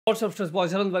What's up, stress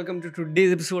boys? Hello and welcome to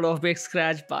today's episode of Big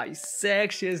Scratch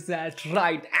Bisects. Yes, that's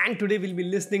right. And today we'll be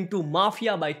listening to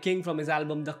Mafiia by King from his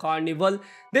album The Carnival.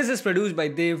 This is produced by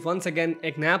Dev. Once again,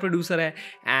 एक नया producer है,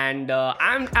 and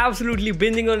I'm absolutely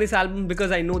binging on this album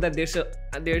because I know that there's a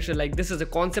like this is a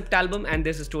concept album and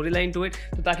there's a storyline to it.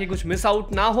 तो ताकि कुछ miss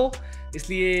out ना हो,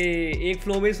 इसलिए एक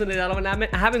flow में सुनने जा रहा हूँ. And I'm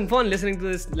having fun listening to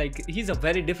this. Like he's a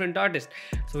very different artist.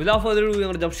 So without further ado, we're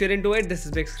gonna jump straight into it. This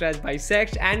is Big Scratch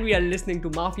Bisects, and we are listening to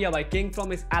Mafiia by King from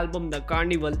his album The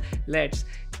Carnival. Let's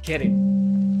get it.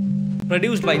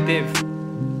 Produced by Dev.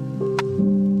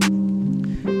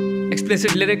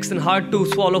 Explicit lyrics and hard to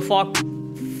swallow hard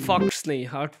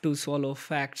to swallow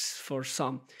facts for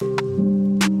some.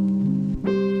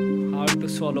 Hard to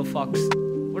swallow fucks.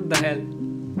 What the hell?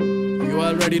 You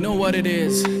already know what it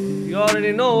is. You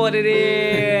already know what it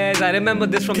is. I remember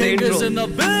this from King the intro. is in the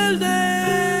building.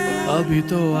 अभी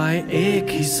तो आए एक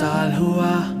ही साल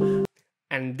हुआ.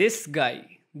 And this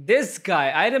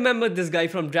guy, I remember this guy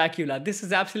from Dracula. This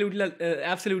is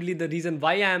absolutely the reason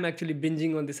why I am actually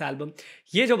binging on this album.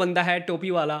 ये जो बंदा है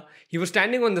टोपी वाला, he was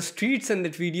standing on the streets in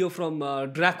that video from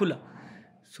Dracula.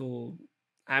 So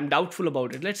I am doubtful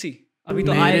about it. Let's see. अभी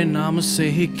तो मेरे नाम से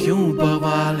ही क्यों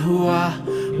बवाल हुआ.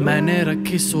 मैंने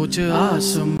रखी सोच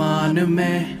आसमान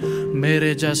में.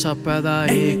 मेरे जैसा पैदा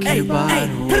एक ही बार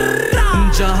हुआ.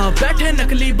 जहाँ बैठे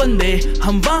नकली बंदे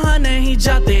हम वहाँ नहीं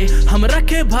जाते. हम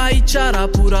रखे भाईचारा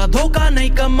पूरा धोखा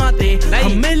नहीं कमाते.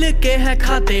 हम मिल के है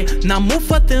खाते ना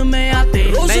मुफ्त में आते.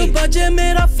 रोज बजे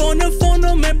मेरा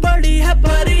फोनों में पड़ी है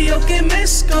परियों के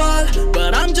miss call.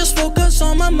 But I'm just focused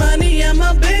on my money and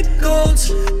my big goals.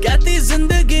 कहती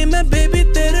जिंदगी में बेबी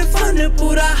तेरे फन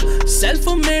पूरा. सेल्फ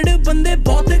मेड बंदे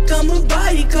बहुत कम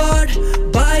बाइकॉट.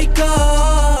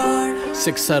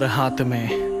 सिक्सर हाथ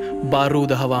में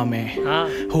बारूद हवा में.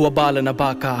 हुआ बाल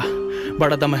नबाका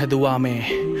बड़ा दम है दुआ में.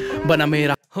 बना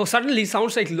मेरा. Oh, suddenly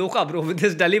sounds like Loka, bro, with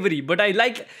his delivery. But I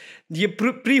like ये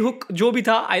pre-hook जो भी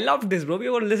था. I loved this, bro. We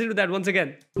want to listen to that once again.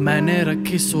 मैंने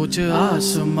रखी सोच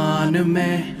आसमान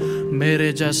में.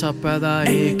 मेरे जैसा पैदा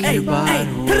एक ही बार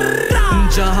हुआ.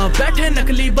 जहाँ बैठे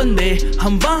नकली बंदे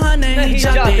हम वहाँ नहीं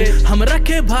जाते. हम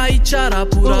रखे भाईचारा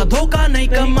पूरा धोखा नहीं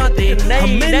कमाते. हम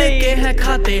मिल के है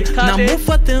खाते ना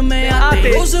मुफ्त में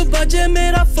आते. रोज बजे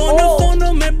मेरा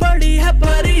फोनों में पड़ी है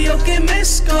परियों के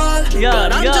miss call.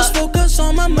 But I'm just focused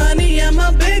on my money and my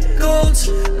big goals.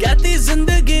 कहती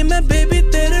जिंदगी में बेबी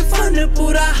तेरे फन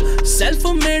पूरा. सेल्फ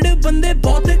मेड बंदे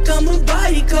बहुत कम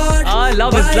boycott. I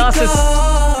love his glasses.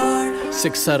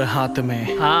 Sixer हाथ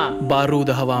में बारूद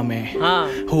हवा में.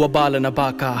 हुआ बाल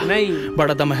नबाका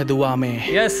बड़ा दम है दुआ में.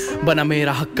 बना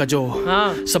मेरा हक का जो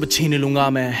सब छीन लूंगा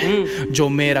मैं. जो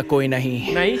मेरा कोई नहीं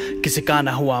किसी का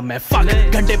ना हुआ मैं.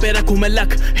 फक घंटे पे रखूं मैं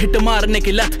लक. हिट मारने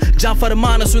की लत जहाँ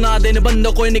फरमान सुना देने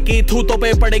बंदों को इनकी थूतों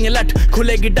पे पड़ेंगे लट.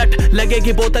 खुलेगी डट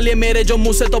लगेगी बोतल ये मेरे जो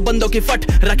मुंह से तो बंदों की फट.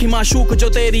 रखी माशूक जो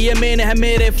तेरी ये मेन है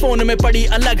मेरे फोन में पड़ी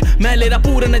अलग. मैं ले रहा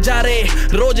पूरे नजारे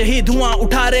रोज ही धुआं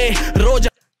उठा रे रोज.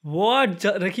 What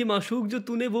रखी माशूक जो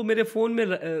तूने वो मेरे फोन में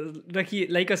रखी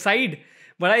like a side.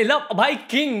 But I love भाई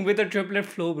King with a triplet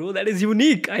flow, bro. That is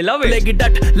unique. I love it. लगेगी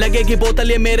डट लगेगी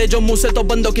बोतल ये मेरे जो मुंह से तो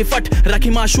बंदों की फट. रखी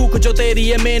माशूक जो तेरी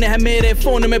ये मेन है मेरे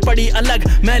फोन में पड़ी अलग.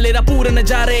 मैं ले रहा पूरे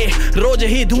नजारे रोज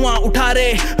ही धुआं उठा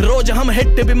रे. रोज हम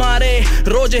हिट बीमारे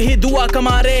रोज ही दुआ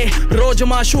कमा रे. रोज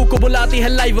माशूक बुलाती है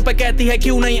लाइव पे कहती है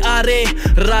क्यों नहीं आ रे.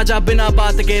 राजा बिना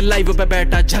बात के लाइव पे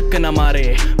बैठा झक न मारे.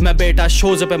 मैं बेटा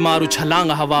शोज पे मारू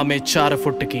छलांग हवा में 4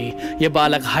 फुट की. ये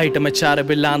बालक हाइट में 4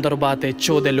 बिलांद और बातें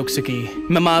 14 लुक्स की.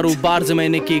 मैं मारू बार्ज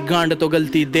मैंने की गांड तो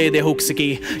गलती दे दे हुक्स की.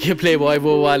 ये प्ले बॉय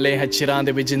वो वाले हैं चिरांद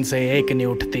भी जिनसे एक नहीं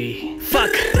उठती.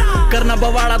 फक करना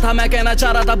बवाड़ा था मैं कहना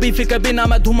चाह रहा था. बीफी के बिना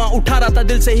मैं धुआं उठा रहा था.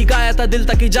 दिल से ही गाया था दिल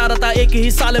तक ही जा रहा था. एक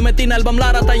ही साल में 3 एल्बम ला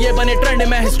रहा था. ये बने ट्रेंड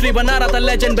में हिस्ट्री बना रहा था.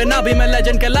 लेजेंड बिना भी मैं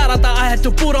लेजेंड कहला रहा था. आई हैड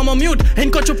टू पूरा म्यूट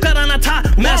इनको चुप कराना था.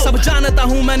 मैं सब जानता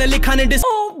हूँ मैंने लिखा नहीं डिस.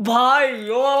 ओ भाई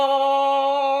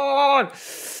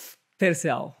फिर से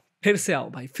आओ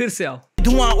भाई फिर से आओ.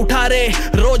 धुआं उठा रे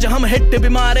रोज हम हिट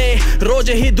बीमारे रोज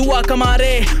ही दुआ कमा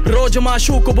रे. रोज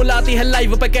माशूक बुलाती है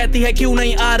लाइव पे कहती है क्यों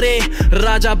नहीं आ रे.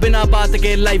 राजा बिना बात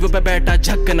के लाइव पे बैठा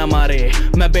झक न मारे.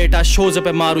 मैं बेटा शोज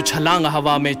पे मारू छलांग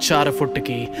हवा में 4 फुट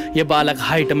की. ये बालक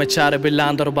हाइट में 4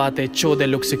 बिलांद और बातें 14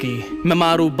 लुक्स की. मैं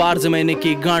मारू बार्ज मैंने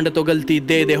की गांड तो गलती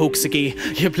दे दे हुक्स की.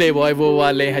 ये प्ले बॉय वो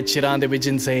वाले हैं चिरांद भी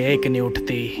जिनसे एक नहीं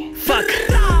उठती. फक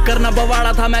करना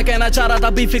बवाड़ा था, मैं कहना चाह रहा था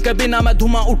बीफी के बिना मैं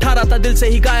धुआं उठा रहा था, दिल से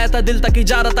ही गाया था, दिल तक ही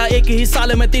जा रहा था, एक ही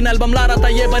साल में 3 एल्बम ला रहा था,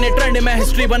 ये बने ट्रेंड में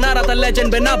हिस्ट्री बना रहा था,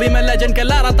 लेजेंड बिना भी मैं लेजेंड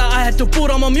कहला रहा था। I had to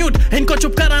put on mute, इनको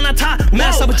चुप कराना था,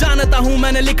 मैं सब जानता हूँ,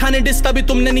 मैंने लिखा नहीं डिस तभी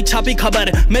तुमने नहीं छापी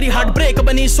खबर, मेरी हार्ट ब्रेक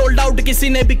बनी सोल्ड आउट, किसी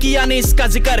ने भी किया नहीं इसका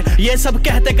जिक्र, ये सब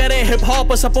कहते करे हिप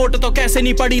हॉप सपोर्ट तो कैसे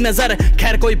नहीं पड़ी नजर,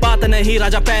 खैर कोई बात नहीं,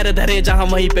 राजा पैर धरे जहां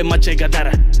वहीं पे मचे गदर।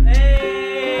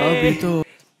 अभी तो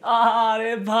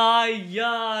अरे भाई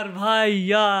यार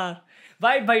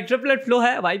भाई ट्रिपलेट फ्लो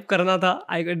है, वाइब करना था,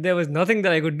 there was nothing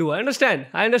that I could do, I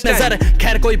understand.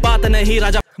 खैर कोई बात नहीं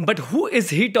राजा, but who is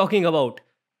he talking about?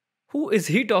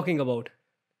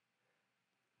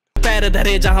 पैर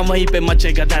धरे जहां वहीं पे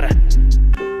मचे गदर।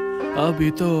 अभी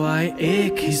तो आए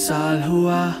 1 ही साल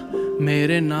हुआ,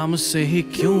 मेरे नाम से ही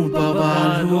क्यों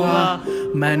बवाल हुआ,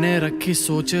 मैंने रखी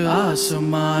सोच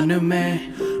आसमान में,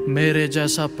 मेरे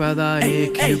जैसा पैदा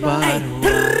एक ही बार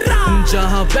हुआ,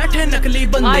 जहां बैठे नकली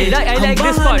बंदे हम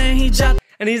वहां नहीं जाते।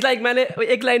 एंड ही इज लाइक, मैंने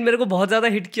एक लाइन मेरे को बहुत ज्यादा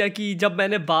हिट किया कि जब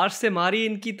मैंने बार से मारी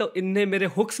इनकी तो इनने मेरे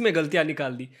हुक्स में गलतियां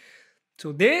निकाल दी।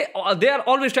 So they are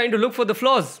always trying to look for the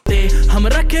flaws. हम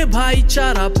रखे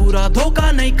भाईचारा पूरा,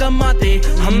 धोखा नहीं कमाते,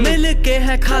 हम मिल के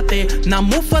है खाते ना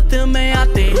मुफ्त में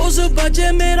आते, रोज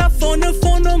बजे मेरा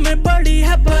फोनों में पड़ी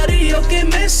है परियों की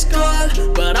miss call,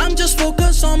 but I'm just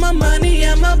focused on my money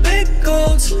and my big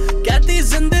goals, कहती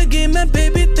जिंदगी में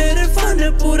बेबी तेरे फन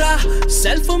पूरा,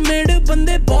 सेल्फ मेड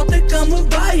बंदे बहुत कम,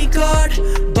 by God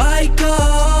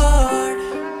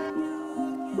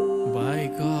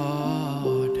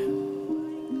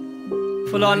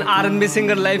full on R&B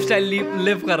singer lifestyle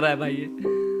live कर रहा है भाई ये।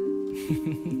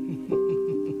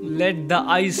 Let the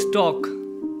eyes talk.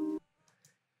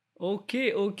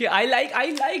 Okay I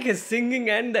like his singing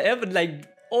and like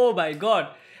oh my God,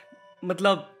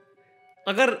 मतलब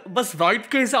अगर बस वाइब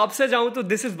के हिसाब से जाऊं तो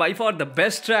this is by for the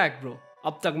best track bro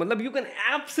अब तक। मतलब यू कैन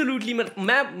एब्सोल्युटली,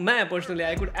 मैं personally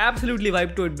I could absolutely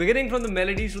vibe to it, beginning from the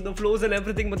melodies to the flows and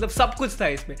everything, मतलब सब कुछ था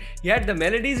इसमें। He had the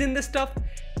melodies in this stuff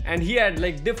and he had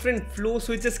like different flow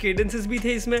switches, केडेंसेस भी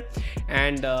थे इसमें।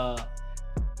 And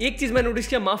एक चीज़ मैं नोटिस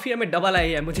किया, माफिया में डबल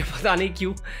आई है, मुझे पता नहीं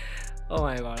क्यों। Oh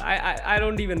my God, I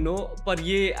don't even know, पर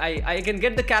ये I can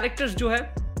get the characters जो है,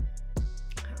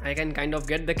 I can kind of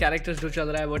get the characters जो चल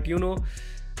रहा है, but you know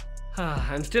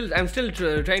I'm still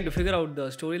trying to figure out the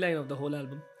storyline of the whole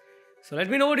album. So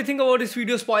let me know what you think about this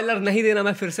video. Spoiler नहीं देना,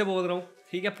 मैं फिर से बोल रहा हूँ,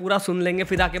 ठीक है? पूरा सुन लेंगे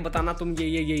फिर आके बताना तुम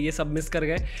ये सब मिस कर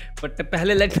गए, बट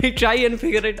पहले let me try and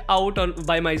figure it out on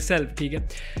by my self, ठीक है?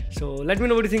 So let me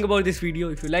know what you think about this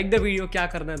video. If you like the video, क्या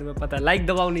करना है तुम्हें पता है, लाइक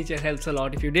दबाओ नीचे, helps a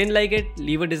lot. If you didn't like it,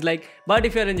 leave a dislike, but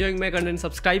if you are enjoying my content,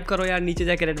 subscribe करो यार, नीचे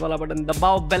जाके रेड वाला बटन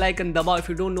दबाओ, बेल आइकन दबाओ। If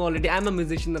you don't know already, I am a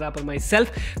musician wrapper my self,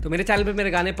 तो मेरे channel पर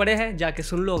मेरे गाने पड़े हैं, जाके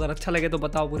सुन लो, अगर अच्छा लगे तो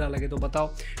बताओ, बुरा लगे तो बताओ।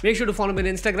 Make sure to follow me on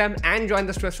Instagram and join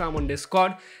the Stress Farm on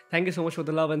Discord. Thank you so much for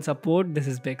the love and support. This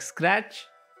is Big Scratch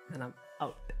and I'm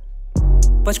out.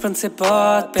 बचपन से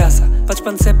बहुत प्यासा,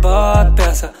 बचपन से बहुत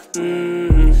प्यासा,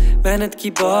 मेहनत की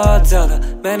बहुत ज़्यादा,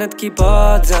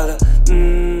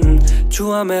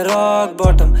 छुआ में रॉक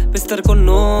बॉटम, बिस्तर को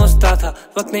नोचता था,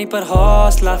 वक्त नहीं पर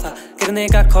हौसला था, गिरने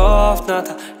का खौफ ना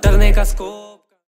था, डरने का स्कोप